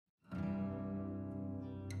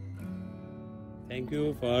Thank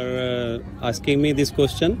you for asking me this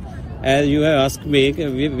question. As you have asked me,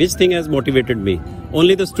 which thing has motivated me?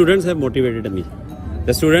 Only the students have motivated me.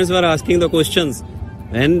 The students were asking the questions.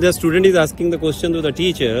 When the student is asking the question to the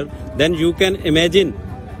teacher, then you can imagine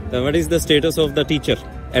what is the status of the teacher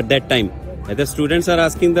at that time. If the students are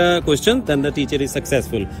asking the question, then the teacher is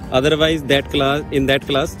successful. Otherwise, in that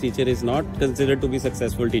class, teacher is not considered to be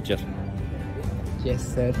successful teacher.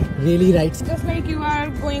 Yes, sir. Really right. Just like you are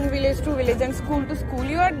going village to village and school to school,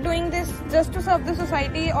 you are doing this just to serve the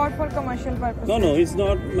society or for commercial purpose? No, it's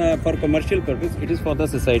not for commercial purpose. It is for the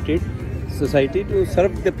society to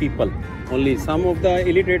serve the people. Only some of the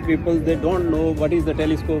illiterate people, they don't know what is the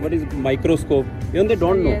telescope, what is microscope. Even they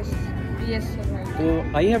don't know. Yes, sir. Right. So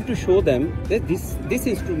I have to show them that this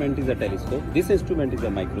instrument is a telescope, this instrument is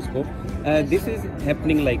a microscope, this is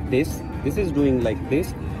happening like this is doing like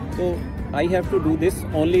this. So I have to do this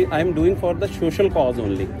only, I am doing for the social cause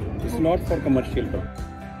only. It's not for commercial purpose.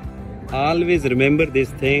 Always remember this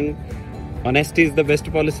thing, honesty is the best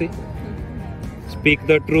policy. Speak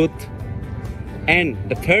the truth. And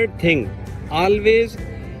the third thing, always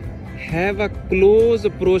have a close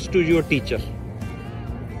approach to your teacher.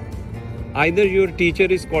 Either your teacher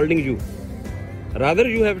is scolding you, rather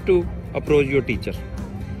you have to approach your teacher.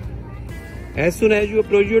 As soon as you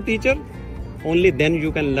approach your teacher, only then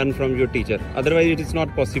you can learn from your teacher. Otherwise it is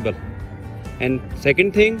not possible. And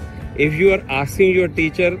second thing, if you are asking your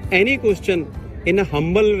teacher any question in a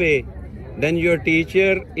humble way, then your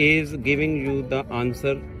teacher is giving you the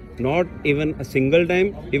answer. Not even a single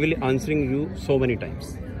time, he will be answering you so many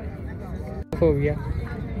times. Phobia.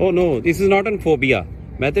 Oh no, this is not a phobia.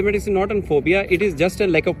 Mathematics is not a phobia, it is just a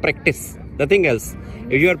lack of practice, nothing else.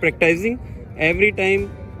 If you are practicing every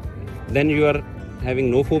time, then you are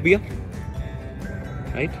having no phobia,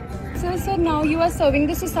 right? So now you are serving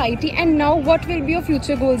the society, and now what will be your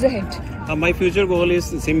future goals ahead? My future goal is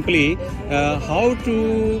simply how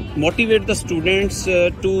to motivate the students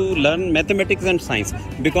to learn mathematics and science,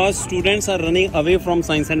 because students are running away from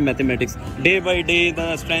science and mathematics. Day by day,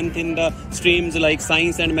 the strength in the streams like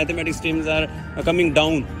science and mathematics streams are coming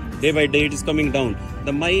down. Day by day, it is coming down.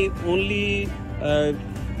 My only,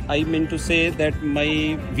 I mean to say that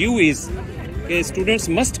my view is students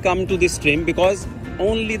must come to this stream, because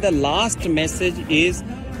only the last message is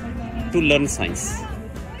to learn science.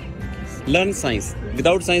 Learn science.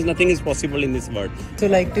 Without science, nothing is possible in this world. So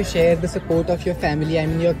like to share the support of your family, I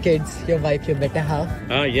mean your kids, your wife, your better half?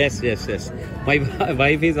 Yes. My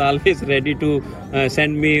wife is always ready to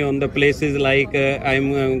send me on the places like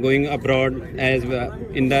I'm going abroad, as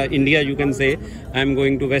in the India you can say. I'm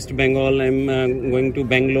going to West Bengal, I'm going to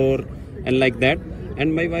Bangalore and like that.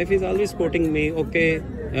 And my wife is always supporting me. Okay,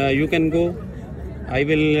 you can go. I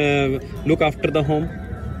will look after the home.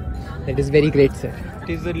 That is very great, sir. What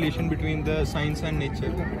is the relation between the science and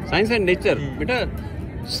nature? Science and nature? Beta,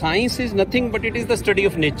 science is nothing but it is the study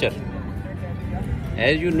of nature.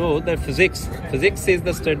 As you know, the physics is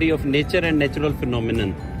the study of nature and natural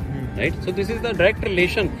phenomenon. Right? So this is the direct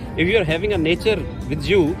relation. If you are having a nature with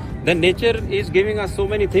you, then nature is giving us so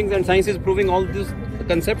many things, and science is proving all these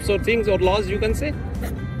concepts or things or laws, you can say.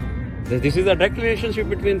 This is the direct relationship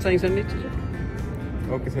between science and nature.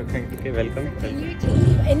 Okay, sir. Thank you. Okay, welcome. Can you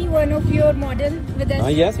take any one of your model with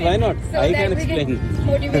us? Yes, why not? So I that can we explain.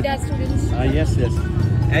 Motivate our students. Yes.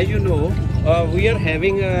 As you know, we are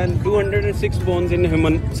having 206 bones in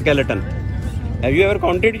human skeleton. Have you ever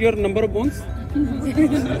counted your number of bones?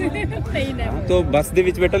 तो बस ਦੇ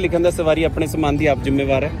ਵਿੱਚ ਬੇਟਾ ਲਿਖਣ ਦਾ ਸਵਾਰੀ ਆਪਣੇ ਸਮਾਨ ਦੀ ਆਪ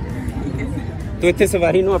ਜ਼ਿੰਮੇਵਾਰ ਹੈ। तो ਇੱਥੇ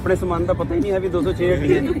ਸਵਾਰੀ ਨੂੰ ਆਪਣੇ ਸਮਾਨ ਦਾ ਪਤਾ ਹੀ ਨਹੀਂ ਹੈ ਵੀ 206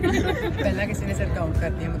 ਹੱਡੀਆਂ ਪਹਿਲਾਂ ਕਿਸੇ ਨੇ ਸਰ ਕਾਊਂਟ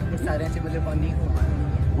ਕਰਤੀ ਮਤਲਬ ਸਾਰਿਆਂ ਚ ਮਤਲਬ ਉਨੀਆਂ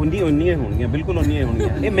ਹੋਣਗੀਆਂ, ਬਿਲਕੁਲ ਉਨੀਆਂ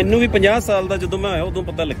ਹੋਣਗੀਆਂ। ਇਹ ਮੈਨੂੰ ਵੀ 50 ਸਾਲ ਦਾ ਜਦੋਂ ਮੈਂ ਹੋਇਆ ਉਦੋਂ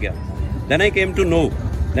ਪਤਾ ਲੱਗਿਆ। Then I came to know.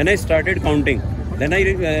 Then I started counting. Then I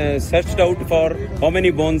searched out for how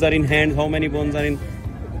many bones are in hand, how many bones are in.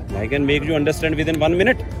 I can make you understand within 1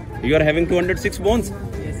 minute. You are having 206 bones.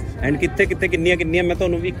 And ਕਿੱਥੇ ਕਿੰਨੀਆਂ ਮੈਂ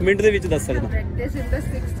ਤੁਹਾਨੂੰ 1 minute ਦੇ ਵਿੱਚ ਦੱਸ ਸਕਦਾ। This is the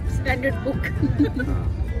 6th standard book.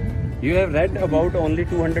 You have read about only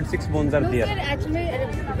 206 bones are there. No, sir, actually,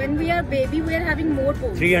 when we are baby, we are having more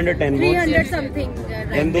bones. 310 bones. 300 something.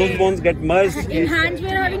 When those bones get merged. In hands,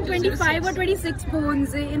 we are having 25 or 26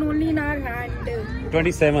 bones only in our hand.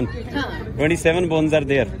 27. 27 bones are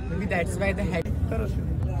there. Maybe that's why the head.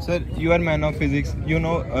 Sir, you are man of physics. You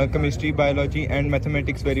know chemistry, biology, and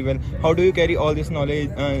mathematics very well. How do you carry all this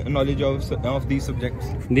knowledge of these subjects?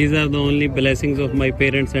 These are the only blessings of my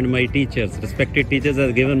parents and my teachers. Respected teachers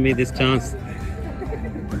have given me this chance.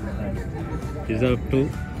 It is up to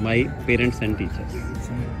my parents and teachers.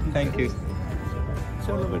 Thank you.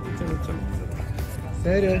 Chalo.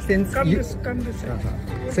 Sir,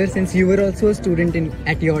 since you were also a student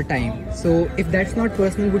at your time, so if that's not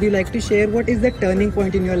personal, would you like to share what is the turning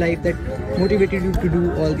point in your life that motivated you to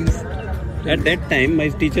do all these? At that time, my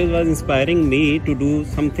teacher was inspiring me to do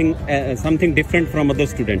something different from other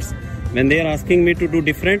students. When they are asking me to do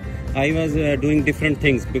different, I was doing different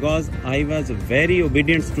things because I was a very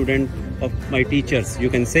obedient student of my teachers, you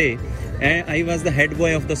can say. I was the head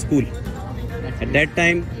boy of the school. At that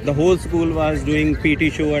time, the whole school was doing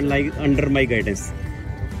PT show and like under my guidance.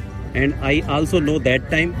 And I also know that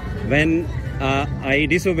time when I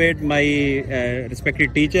disobeyed my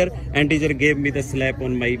respected teacher and teacher gave me the slap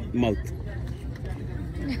on my mouth.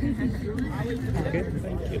 Okay.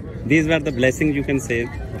 These were the blessings, you can say,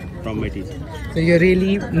 from my teacher. So you're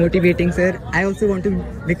really motivating, sir. I also want to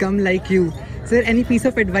become like you. Sir, any piece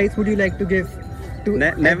of advice would you like to give to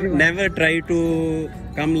never try to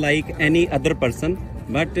come like any other person,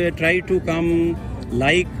 but try to come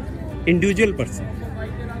like individual person.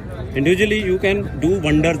 Individually you can do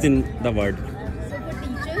wonders in the world. So for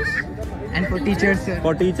teachers? And for teachers, sir?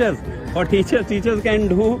 For teachers can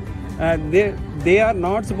do, they are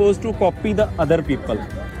not supposed to copy the other people.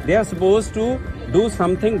 They are supposed to do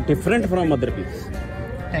something different from other people.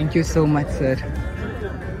 Thank you so much, sir.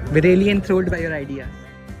 We're really enthralled by your ideas.